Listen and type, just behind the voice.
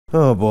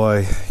Oh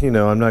boy,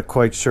 I'm not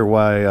quite sure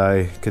why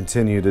I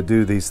continue to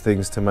do these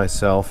things to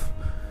myself.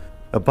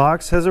 A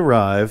box has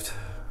arrived.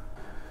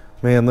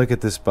 Man, look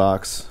at this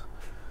box.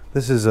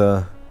 This is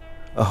a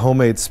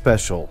homemade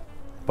special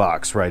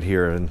box right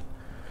here, and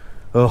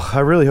oh,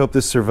 I really hope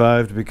this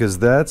survived, because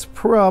that's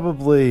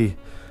probably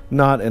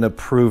not an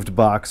approved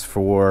box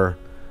for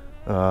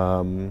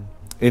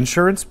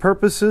insurance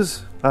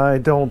purposes. I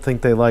don't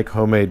think they like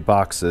homemade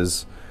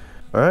boxes.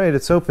 Alright,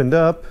 it's opened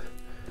up,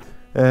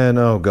 and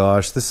oh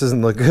gosh, this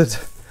doesn't look good.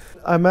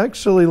 I'm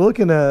actually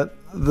looking at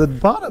the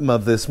bottom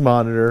of this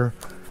monitor,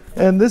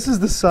 and this is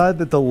the side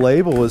that the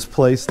label was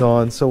placed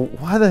on, so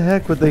why the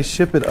heck would they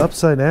ship it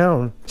upside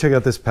down? Check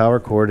out this power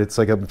cord. It's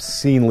like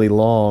obscenely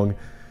long.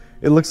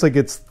 It looks like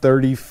it's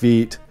 30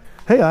 feet.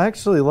 Hey, I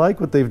actually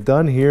like what they've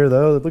done here,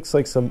 though. It looks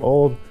like some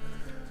old...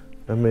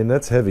 I mean,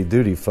 that's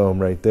heavy-duty foam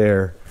right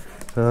there.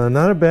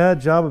 Not a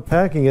bad job of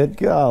packing it.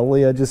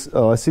 Golly,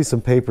 I see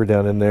some paper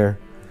down in there.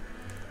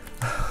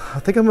 I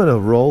think I'm going to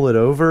roll it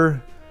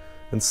over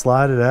and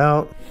slide it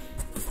out.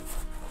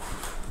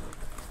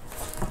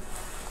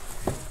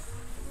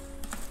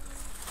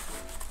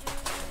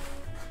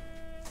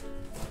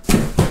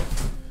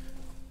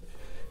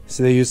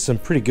 So they used some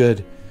pretty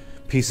good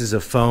pieces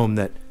of foam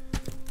that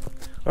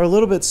are a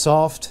little bit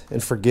soft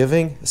and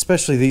forgiving,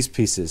 especially these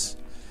pieces.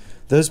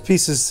 Those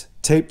pieces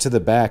taped to the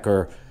back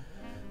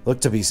look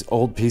to be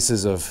old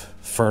pieces of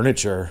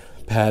furniture,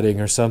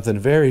 padding or something,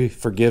 very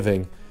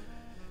forgiving,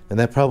 and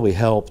that probably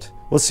helped.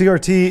 Well,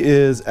 CRT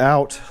is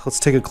out. Let's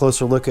take a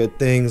closer look at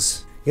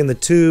things. In the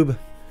tube,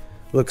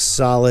 looks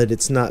solid.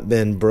 It's not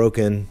been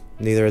broken.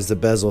 Neither has the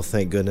bezel,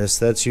 thank goodness.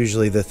 That's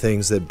usually the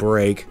things that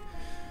break.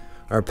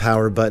 Our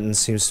power button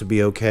seems to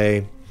be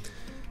okay,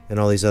 and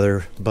all these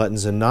other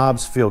buttons and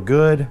knobs feel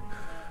good.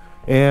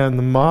 And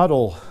the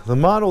model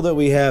that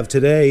we have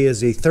today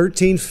is a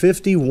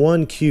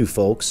 1351Q,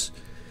 folks.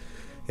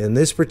 And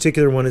this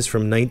particular one is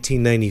from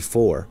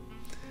 1994.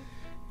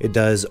 It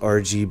does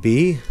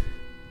RGB,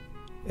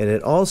 and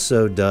it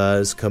also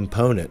does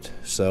component,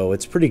 so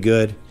it's pretty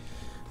good.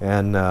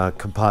 And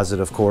composite,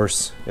 of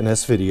course, and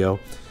S-Video.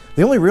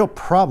 The only real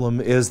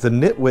problem is the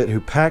nitwit who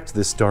packed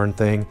this darn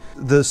thing.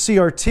 The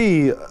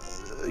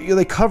CRT,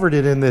 they covered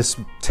it in this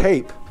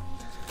tape.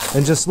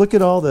 And just look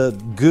at all the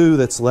goo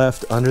that's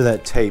left under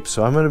that tape.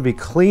 So I'm going to be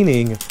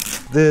cleaning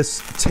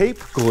this tape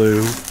glue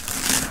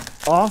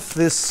off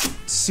this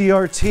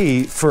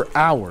CRT for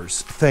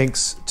hours,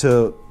 thanks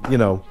to,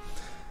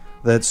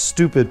 that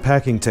stupid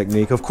packing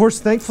technique. Of course,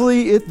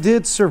 thankfully, it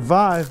did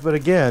survive, but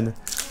again,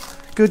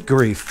 good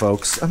grief,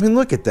 folks. I mean,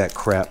 look at that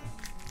crap.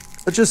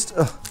 Just...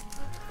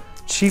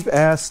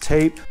 cheap-ass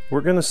tape.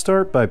 We're going to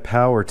start by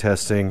power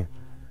testing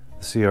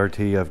the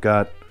CRT. I've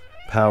got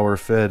power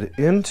fed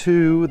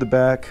into the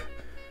back,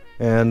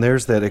 and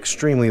there's that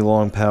extremely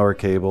long power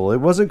cable. It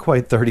wasn't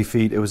quite 30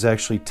 feet. It was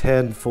actually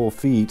 10 full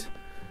feet,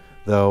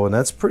 though, and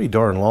that's pretty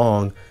darn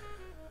long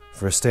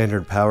for a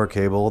standard power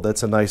cable.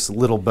 That's a nice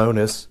little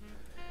bonus.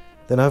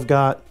 Then I've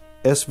got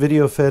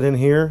S-Video fed in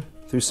here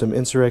through some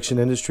Insurrection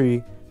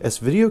Industry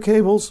S-Video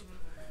cables,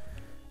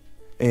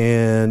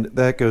 and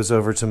that goes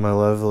over to my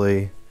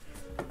lovely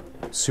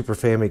Super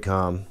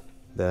Famicom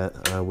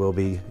that I will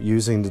be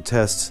using to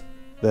test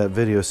that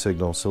video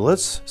signal. So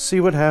let's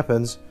see what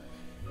happens.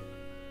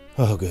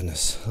 Oh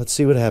goodness, let's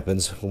see what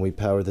happens when we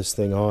power this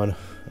thing on.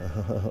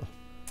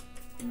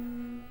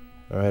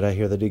 Alright, I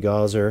hear the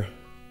degausser.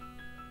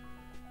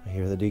 I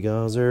hear the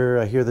degausser.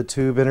 I hear the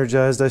tube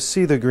energized. I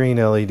see the green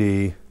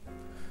LED.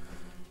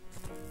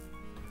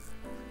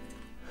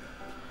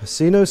 I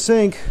see no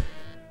sync.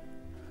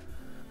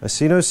 I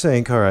see no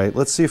sync. Alright,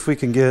 let's see if we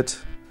can get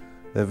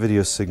that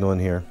video signal in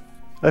here.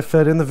 I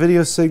fed in the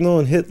video signal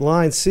and hit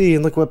line C,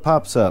 and look what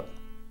pops up.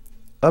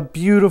 A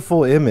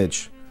beautiful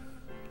image.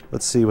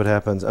 Let's see what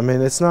happens. I mean,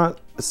 it's not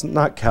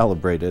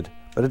calibrated,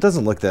 but it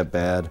doesn't look that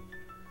bad.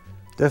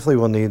 Definitely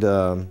will need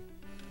a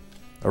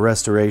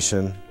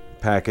restoration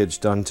package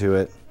done to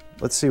it.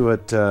 Let's see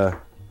what good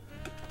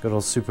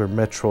old Super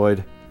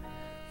Metroid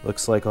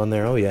looks like on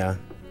there. Oh yeah,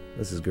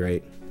 this is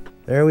great.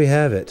 There we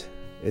have it.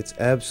 It's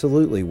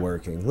absolutely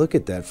working. Look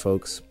at that,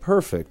 folks.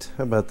 Perfect.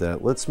 How about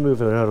that? Let's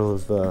move it out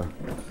of a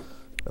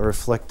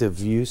reflective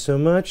view so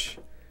much.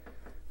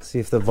 See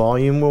if the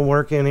volume will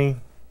work any.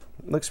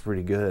 Looks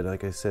pretty good,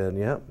 like I said.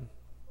 Yep.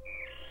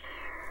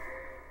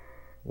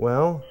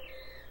 Well,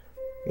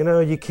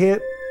 you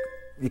can't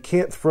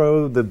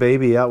throw the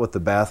baby out with the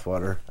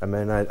bathwater. I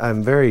mean,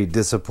 I'm very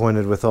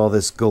disappointed with all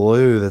this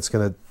glue that's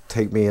going to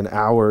take me an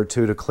hour or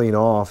two to clean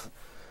off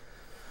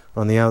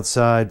on the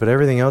outside, but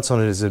everything else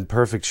on it is in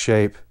perfect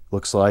shape,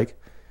 looks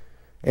like.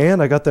 And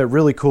I got that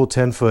really cool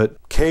 10-foot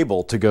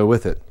cable to go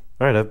with it.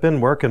 Alright, I've been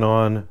working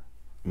on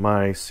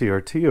my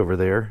CRT over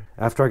there.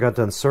 After I got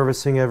done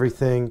servicing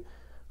everything,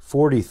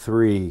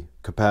 43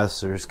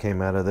 capacitors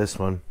came out of this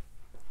one.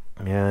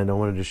 And I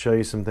wanted to show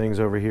you some things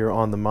over here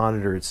on the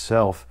monitor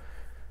itself.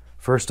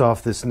 First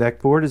off, this neck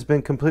board has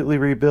been completely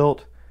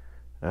rebuilt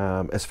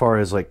as far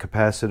as like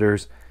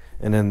capacitors.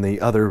 And then the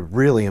other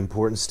really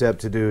important step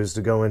to do is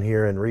to go in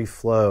here and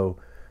reflow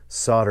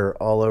solder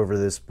all over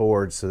this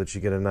board so that you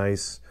get a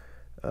nice,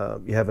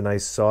 you have a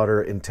nice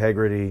solder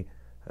integrity,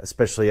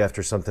 especially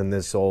after something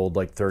this old,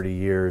 like 30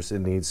 years. It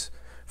needs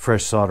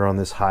fresh solder on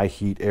this high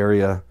heat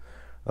area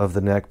of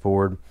the neck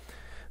board.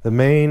 The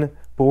main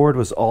board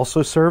was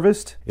also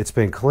serviced. It's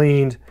been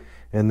cleaned,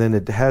 and then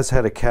it has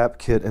had a cap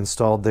kit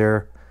installed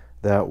there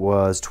that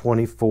was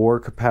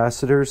 24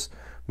 capacitors,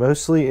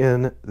 mostly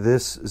in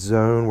this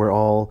zone where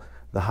all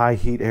the high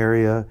heat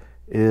area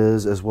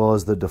is, as well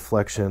as the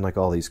deflection. Like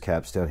all these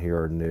caps down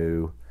here are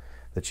new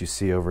that you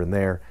see over in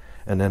there.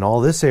 And then all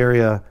this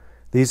area,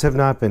 these have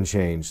not been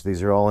changed.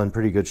 These are all in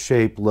pretty good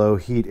shape, low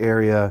heat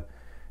area,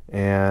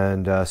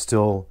 and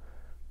still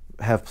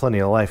have plenty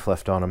of life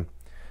left on them.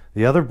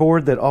 The other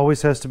board that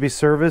always has to be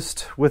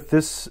serviced with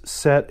this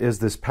set is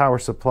this power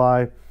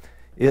supply.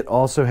 It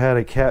also had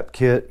a cap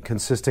kit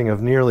consisting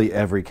of nearly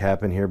every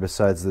cap in here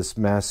besides this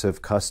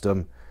massive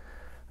custom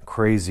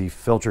crazy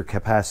filter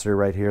capacitor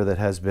right here that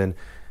has been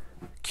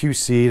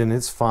QC'd, and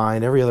it's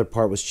fine. Every other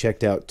part was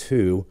checked out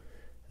too.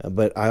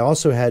 But I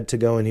also had to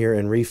go in here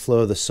and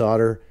reflow the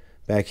solder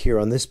back here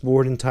on this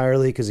board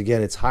entirely because,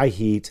 again, it's high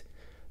heat.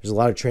 There's a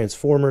lot of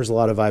transformers, a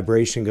lot of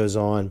vibration goes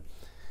on.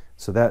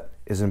 So that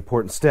is an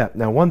important step.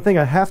 Now, one thing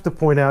I have to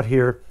point out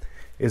here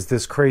is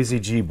this crazy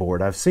G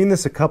board. I've seen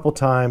this a couple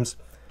times.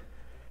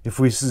 If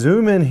we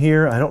zoom in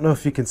here, I don't know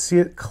if you can see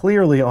it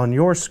clearly on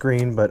your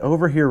screen, but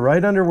over here,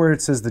 right under where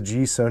it says the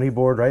G Sony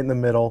board, right in the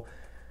middle,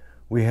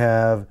 we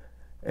have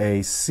a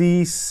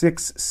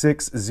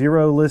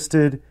C660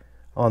 listed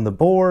on the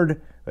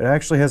board. It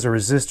actually has a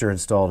resistor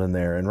installed in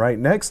there. And right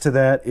next to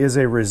that is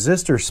a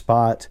resistor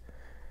spot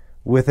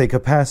with a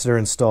capacitor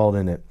installed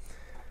in it.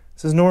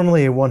 This is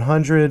normally a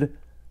 100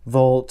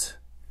 volt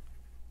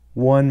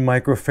 1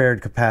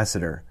 microfarad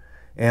capacitor,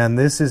 and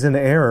this is an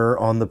error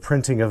on the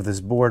printing of this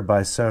board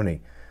by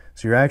Sony.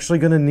 So you're actually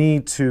going to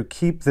need to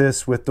keep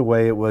this with the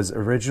way it was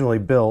originally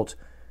built.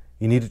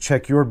 You need to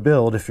check your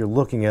build if you're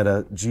looking at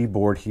a G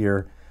board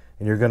here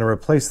and you're going to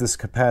replace this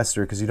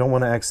capacitor, because you don't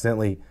want to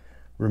accidentally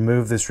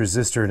remove this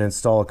resistor and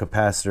install a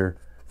capacitor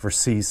for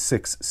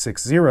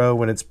C660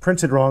 when it's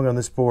printed wrong on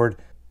this board.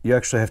 You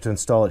actually have to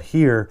install it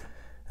here,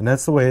 and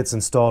that's the way it's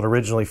installed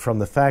originally from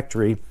the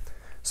factory.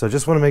 So I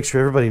just want to make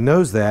sure everybody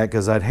knows that,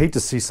 because I'd hate to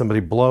see somebody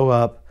blow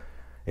up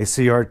a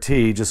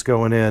CRT just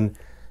going in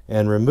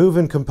and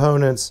removing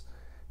components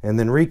and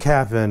then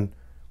recapping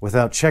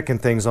without checking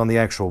things on the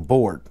actual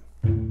board.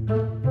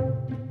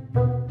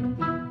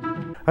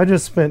 I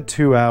just spent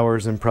 2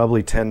 hours and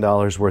probably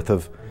 $10 worth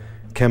of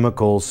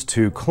chemicals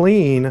to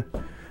clean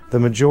the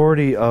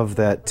majority of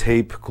that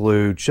tape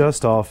glue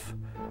just off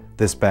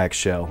this back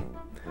shell.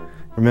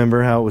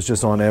 Remember how it was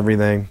just on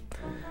everything?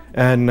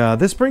 And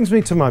this brings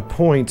me to my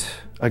point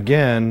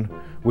again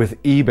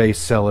with eBay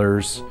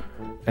sellers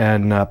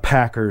and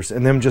packers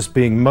and them just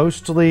being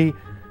mostly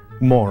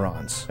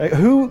morons.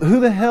 Who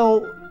the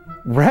hell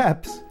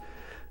wraps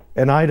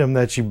an item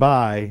that you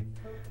buy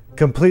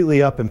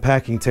completely up in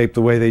packing tape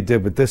the way they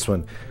did with this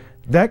one?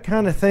 That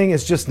kind of thing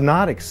is just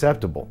not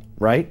acceptable,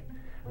 right?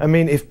 I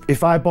mean,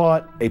 if I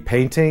bought a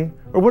painting,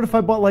 or what if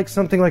I bought like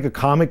something like a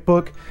comic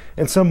book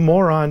and some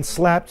moron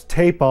slapped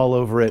tape all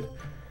over it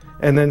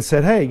and then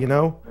said, hey, you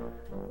know,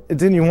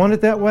 didn't you want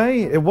it that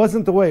way? It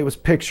wasn't the way it was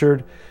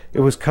pictured.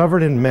 It was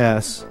covered in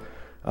mess.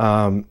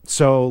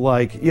 So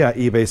like, yeah,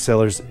 eBay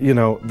sellers, you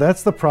know,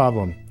 that's the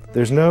problem.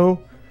 There's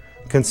no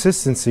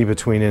consistency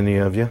between any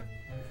of you.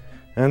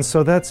 And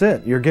so that's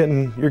it. You're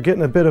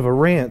getting a bit of a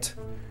rant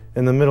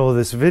in the middle of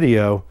this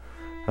video.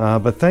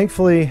 But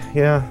thankfully,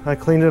 yeah, I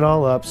cleaned it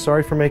all up.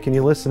 Sorry for making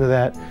you listen to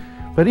that.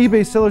 But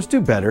eBay sellers,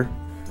 do better.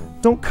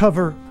 Don't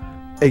cover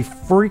a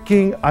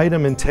freaking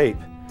item in tape.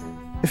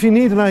 If you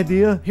need an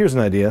idea, here's an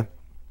idea.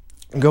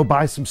 Go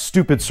buy some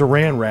stupid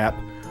saran wrap,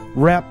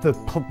 wrap the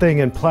thing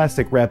in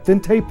plastic wrap, then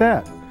tape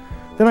that.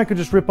 Then I could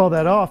just rip all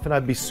that off and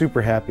I'd be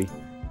super happy.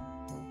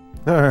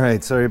 All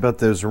right, sorry about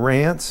those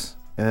rants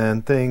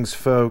and things,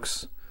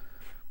 folks.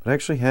 But I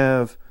actually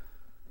have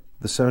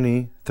the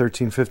Sony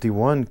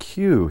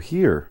 1351Q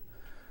here.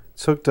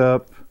 It's hooked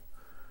up,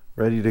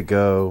 ready to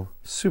go,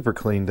 super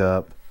cleaned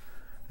up,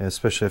 and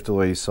especially after the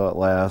way you saw it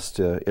last.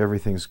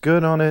 Everything's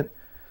good on it,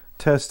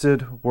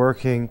 tested,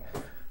 working,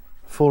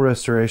 full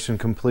restoration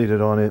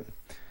completed on it,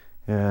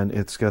 and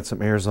it's got some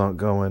AirZonk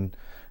going.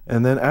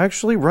 And then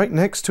actually right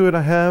next to it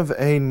I have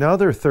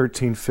another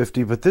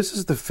 1350, but this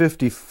is the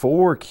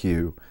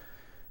 54Q.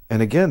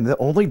 And again, the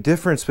only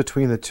difference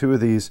between the two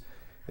of these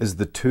is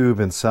the tube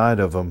inside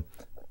of them.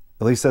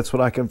 At least that's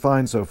what I can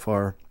find so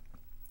far.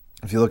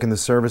 If you look in the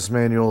service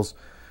manuals,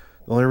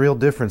 the only real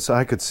difference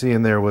I could see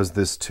in there was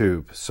this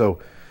tube. So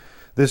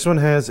this one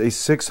has a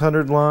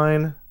 600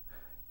 line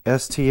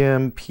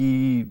STM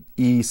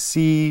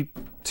PEC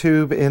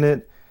tube in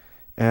it.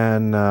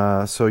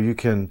 And so you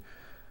can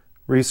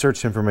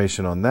research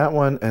information on that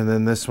one. And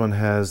then this one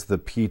has the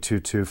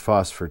P22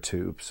 phosphor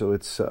tube. So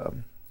it's,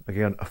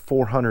 again, a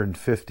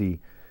 450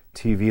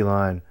 TV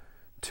line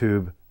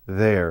tube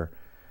there.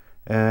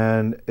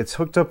 And it's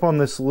hooked up on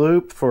this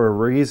loop for a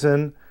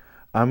reason.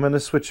 I'm going to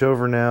switch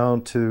over now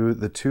to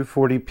the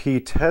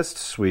 240p test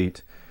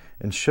suite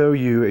and show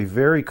you a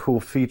very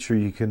cool feature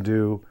you can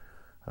do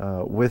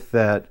with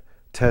that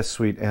test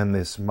suite and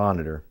this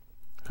monitor.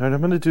 All right,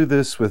 I'm going to do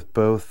this with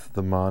both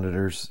the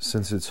monitors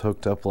since it's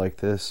hooked up like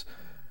this.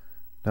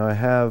 Now I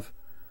have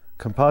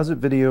composite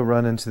video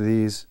run into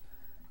these,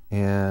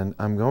 and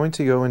I'm going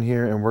to go in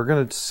here and we're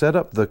going to set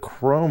up the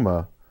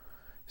chroma.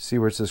 See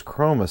where it says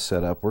chroma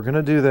setup? We're going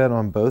to do that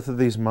on both of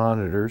these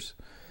monitors.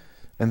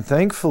 And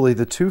thankfully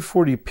the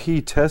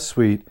 240p test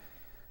suite,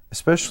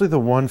 especially the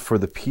one for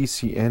the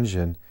PC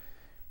Engine,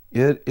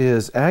 it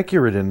is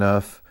accurate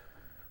enough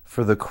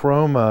for the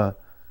chroma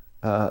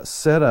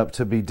setup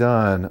to be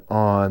done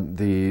on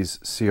these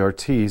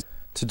CRTs.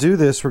 To do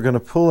this, we're going to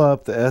pull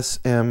up the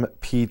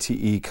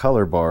SMPTE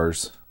color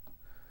bars,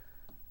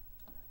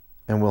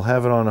 and we'll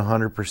have it on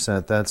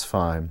 100%. That's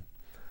fine.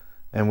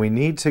 And we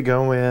need to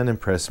go in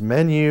and press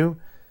Menu,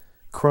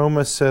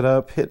 Chroma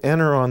Setup, hit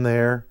Enter on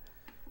there,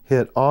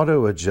 hit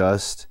Auto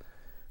Adjust.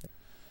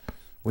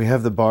 We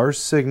have the bar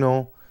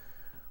signal.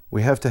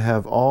 We have to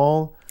have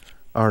all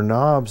our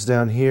knobs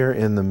down here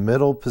in the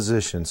middle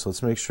position. So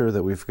let's make sure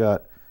that we've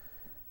got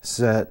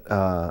set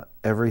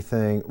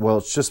everything. Well,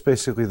 it's just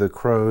basically the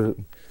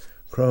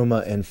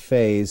chroma and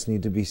phase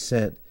need to be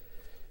set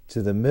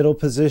to the middle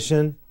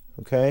position,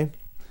 okay?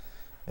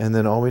 And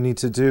then all we need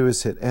to do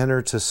is hit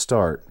Enter to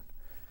start.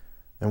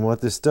 And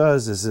what this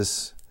does is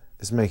this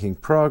is making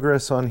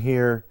progress on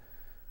here.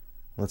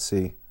 Let's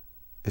see.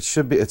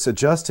 It's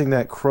adjusting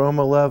that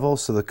chroma level,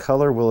 so the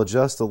color will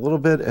adjust a little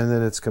bit and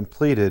then it's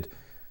completed.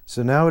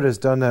 So now it has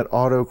done that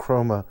auto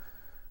chroma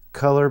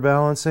color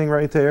balancing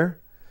right there.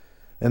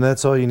 And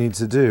that's all you need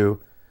to do.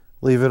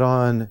 Leave it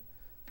on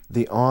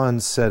the on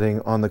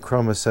setting on the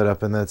chroma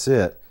setup, and that's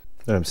it.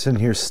 I'm sitting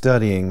here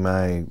studying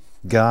my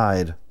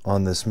guide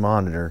on this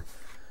monitor.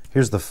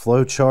 Here's the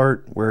flow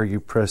chart where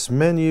you press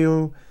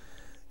Menu,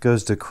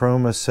 goes to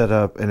chroma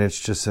setup, and it's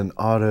just an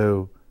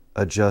auto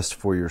adjust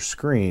for your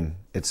screen.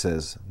 It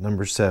says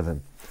number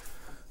 7.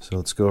 So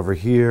let's go over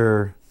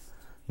here.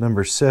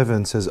 Number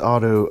 7 says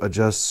auto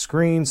adjust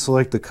screen.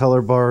 Select the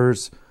color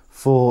bars,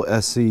 full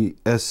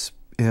SMPTE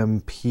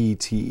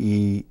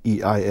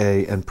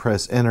EIA, and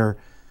press Enter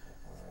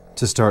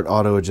to start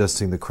auto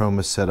adjusting the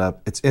chroma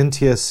setup. It's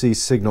NTSC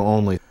signal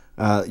only.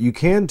 You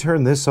can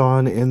turn this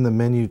on in the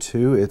menu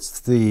too. It's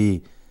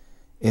the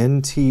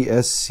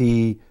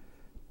NTSC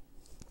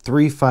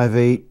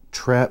 358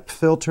 trap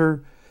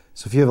filter.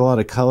 So if you have a lot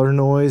of color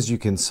noise, you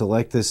can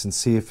select this and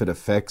see if it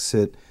affects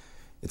it.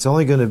 It's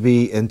only going to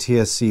be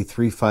NTSC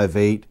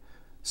 358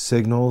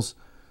 signals,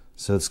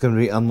 so it's going to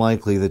be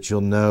unlikely that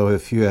you'll know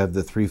if you have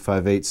the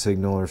 358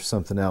 signal or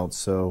something else.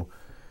 So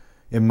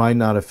it might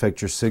not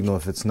affect your signal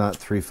if it's not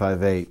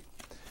 358.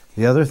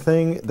 The other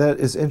thing that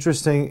is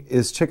interesting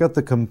is check out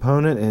the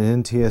component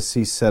and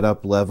NTSC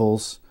setup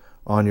levels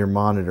on your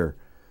monitor.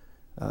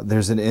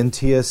 There's an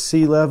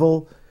NTSC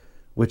level,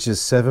 which is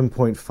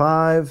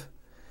 7.5,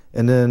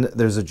 and then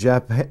there's a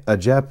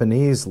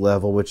Japanese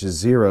level, which is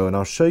 0, and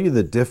I'll show you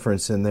the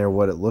difference in there,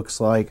 what it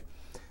looks like.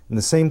 And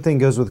the same thing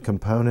goes with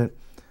component.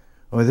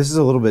 Only this is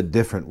a little bit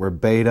different, where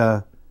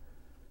beta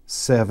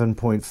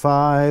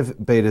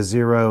 7.5, beta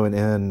 0,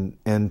 and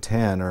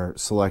N10 are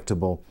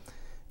selectable.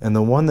 And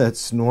the one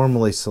that's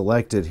normally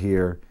selected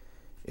here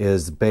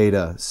is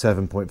beta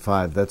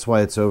 7.5. That's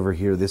why it's over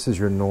here. This is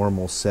your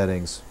normal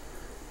settings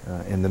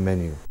in the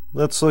menu.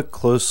 Let's look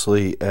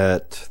closely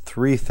at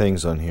 3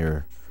 things on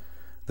here.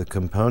 The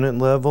component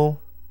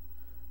level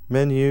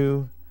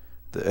menu,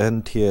 the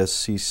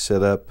NTSC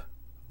setup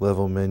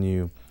level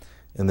menu,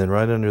 and then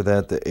right under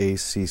that the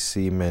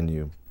ACC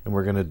menu. And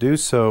we're going to do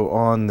so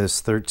on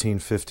this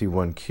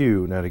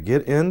 1351Q. Now to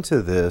get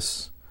into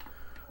this,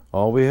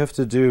 all we have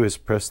to do is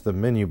press the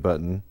menu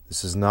button.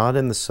 This is not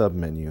in the sub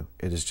menu,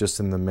 it is just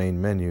in the main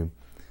menu.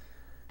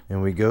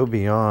 And we go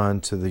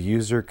beyond to the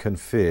user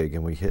config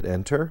and we hit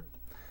enter.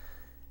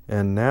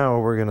 And now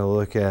we're going to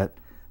look at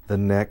the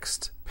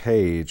next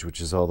page, which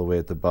is all the way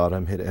at the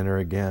bottom. Hit enter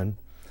again.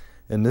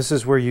 And this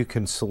is where you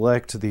can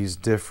select these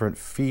different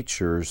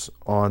features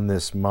on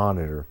this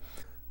monitor.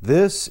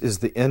 This is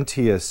the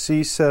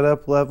NTSC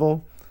setup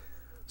level.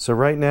 So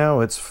right now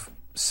it's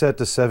set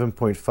to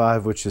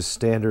 7.5, which is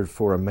standard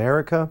for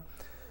America.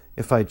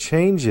 If I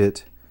change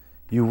it,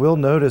 you will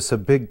notice a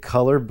big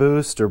color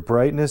boost or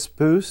brightness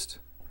boost,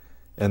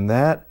 and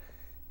that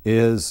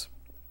is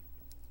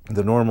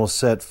the normal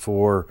set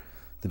for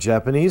the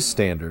Japanese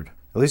standard,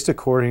 at least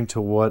according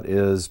to what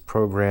is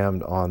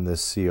programmed on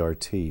this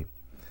CRT.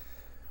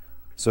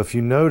 So if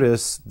you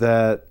notice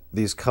that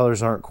these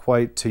colors aren't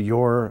quite to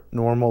your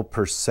normal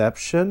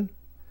perception,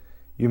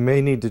 you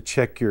may need to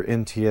check your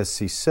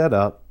NTSC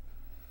setup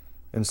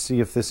and see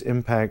if this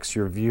impacts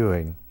your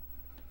viewing.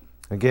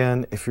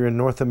 Again, if you're in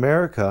North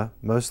America,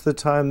 most of the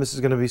time this is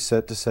going to be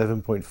set to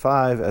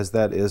 7.5, as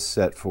that is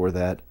set for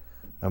that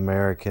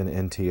American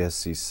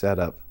NTSC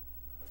setup.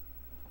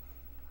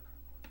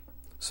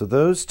 So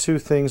those 2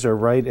 things are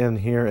right in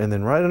here, and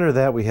then right under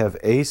that we have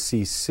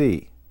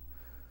ACC.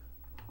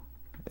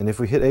 And if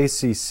we hit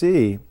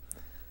ACC,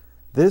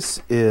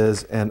 This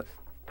is an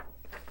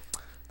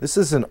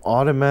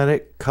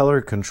automatic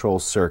color control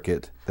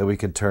circuit that we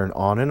can turn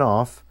on and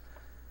off.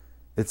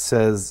 It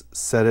says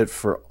set it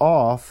for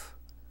off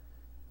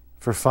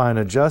for fine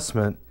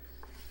adjustment,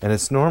 and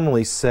it's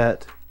normally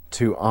set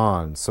to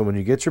on. So when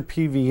you get your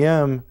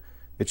PVM,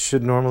 it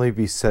should normally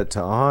be set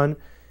to on.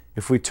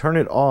 If we turn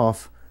it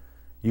off,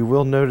 you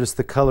will notice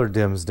the color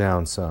dims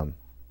down some.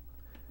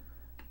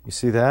 You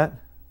see that?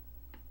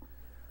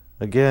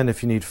 Again,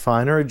 if you need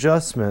finer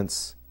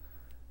adjustments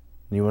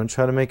and you want to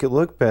try to make it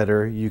look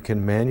better, you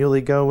can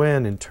manually go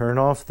in and turn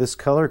off this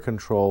color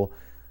control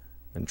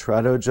and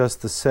try to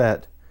adjust the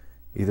set,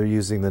 either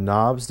using the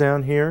knobs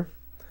down here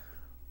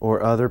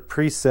or other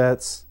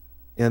presets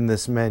in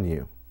this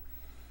menu.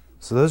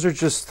 So those are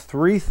just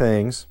 3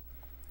 things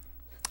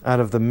out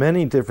of the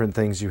many different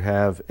things you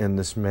have in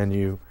this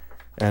menu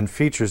and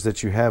features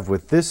that you have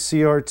with this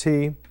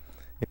CRT.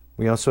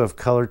 We also have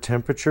color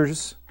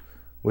temperatures,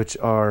 which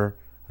are,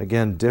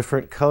 again,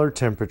 different color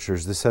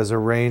temperatures. This has a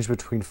range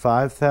between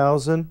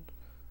 5,000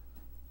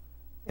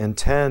 and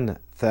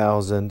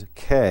 10,000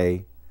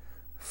 K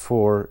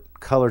for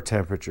color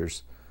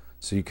temperatures.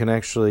 So you can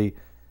actually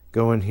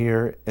go in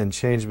here and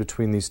change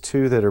between these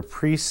 2 that are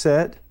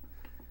preset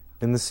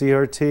in the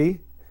CRT,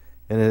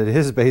 and it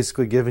is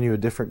basically giving you a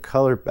different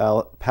color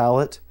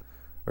palette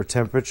or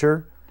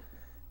temperature.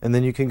 And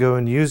then you can go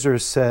and user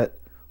set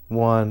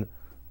one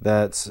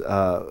that's,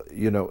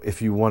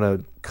 if you want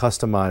to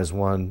customize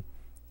one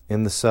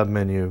in the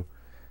submenu,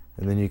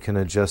 and then you can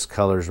adjust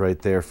colors right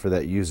there for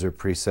that user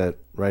preset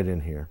right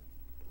in here.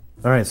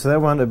 All right, so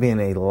that wound up being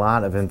a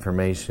lot of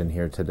information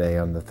here today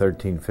on the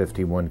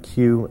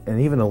 1351Q, and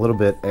even a little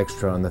bit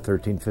extra on the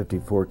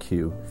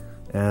 1354Q.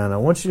 And I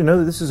want you to know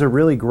that this is a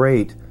really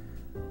great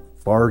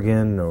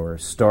bargain or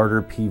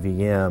starter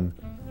PVM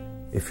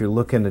if you're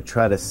looking to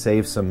try to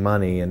save some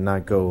money and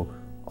not go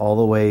all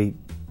the way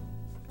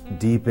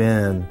deep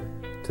in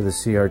to the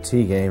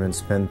CRT game and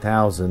spend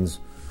thousands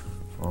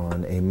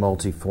on a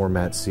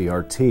multi-format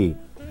CRT.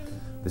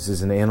 This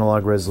is an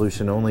analog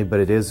resolution only,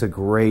 but it is a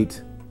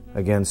great,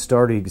 again,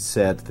 starting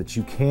set that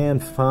you can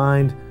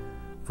find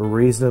for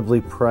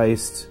reasonably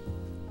priced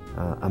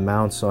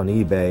amounts on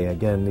eBay.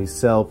 Again, these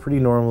sell pretty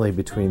normally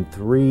between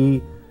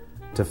 $300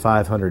 to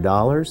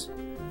 $500,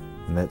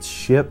 and that's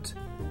shipped.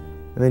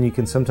 And then you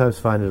can sometimes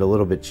find it a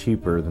little bit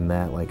cheaper than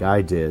that, like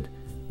I did.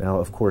 Now,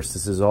 of course,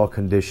 this is all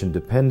condition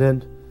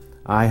dependent.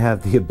 I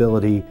have the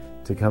ability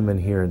to come in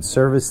here and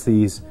service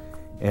these,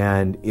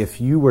 and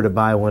if you were to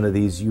buy one of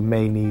these, you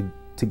may need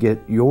to get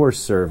yours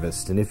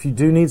serviced. And if you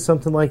do need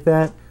something like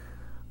that,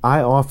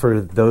 I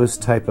offer those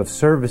type of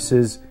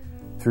services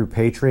through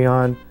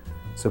Patreon.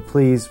 So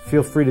please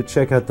feel free to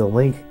check out the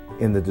link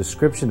in the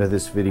description of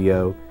this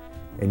video,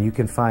 and you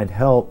can find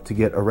help to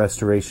get a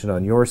restoration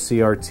on your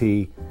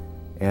CRT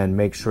and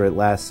make sure it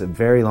lasts a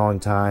very long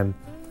time,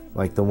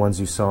 like the ones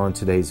you saw in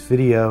today's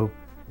video.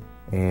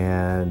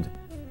 And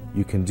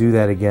you can do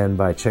that again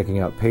by checking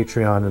out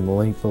Patreon in the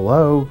link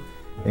below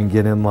and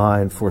get in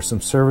line for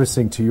some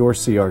servicing to your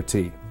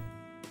CRT.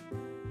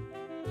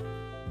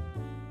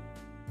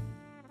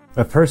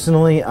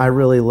 Personally, I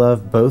really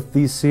love both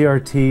these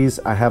CRTs.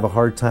 I have a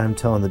hard time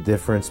telling the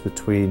difference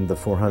between the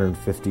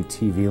 450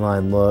 TV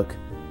line look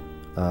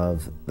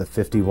of the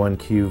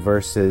 51Q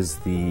versus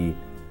the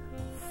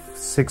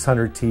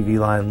 600 TV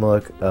line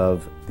look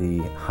of the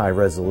high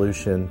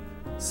resolution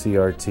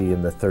CRT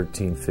in the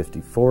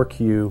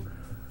 1354Q.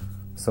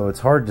 So it's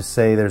hard to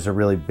say there's a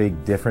really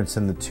big difference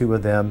in the 2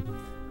 of them.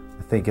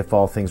 I think if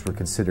all things were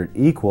considered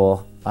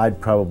equal,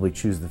 I'd probably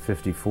choose the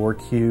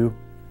 54Q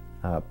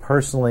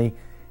personally.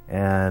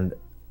 And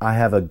I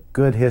have a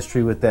good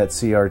history with that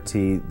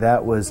CRT.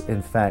 That was,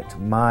 in fact,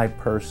 my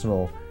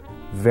personal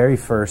very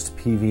first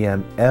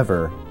PVM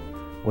ever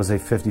was a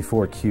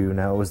 54Q.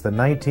 Now, it was the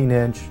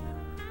 19-inch,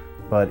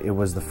 but it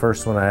was the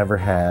first one I ever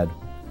had,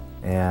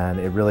 and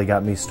it really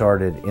got me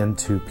started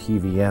into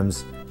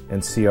PVMs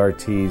and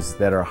CRTs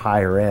that are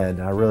higher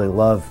end. I really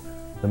love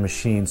the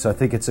machine, so I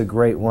think it's a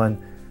great one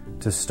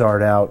to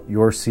start out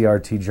your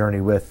CRT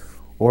journey with,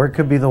 or it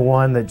could be the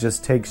one that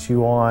just takes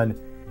you on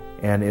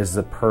and is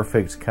the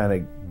perfect kind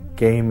of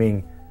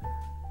gaming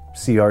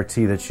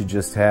CRT that you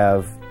just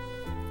have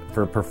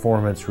for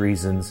performance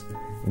reasons,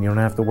 and you don't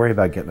have to worry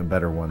about getting a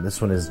better one.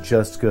 This one is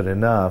just good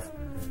enough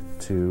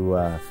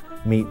to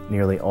meet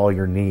nearly all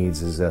your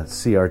needs as a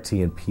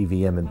CRT and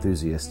PVM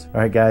enthusiast. All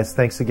right, guys,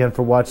 thanks again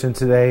for watching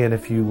today, and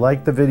if you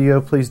liked the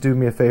video, please do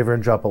me a favor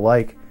and drop a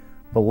like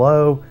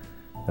below,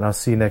 and I'll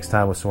see you next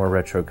time with some more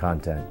retro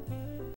content.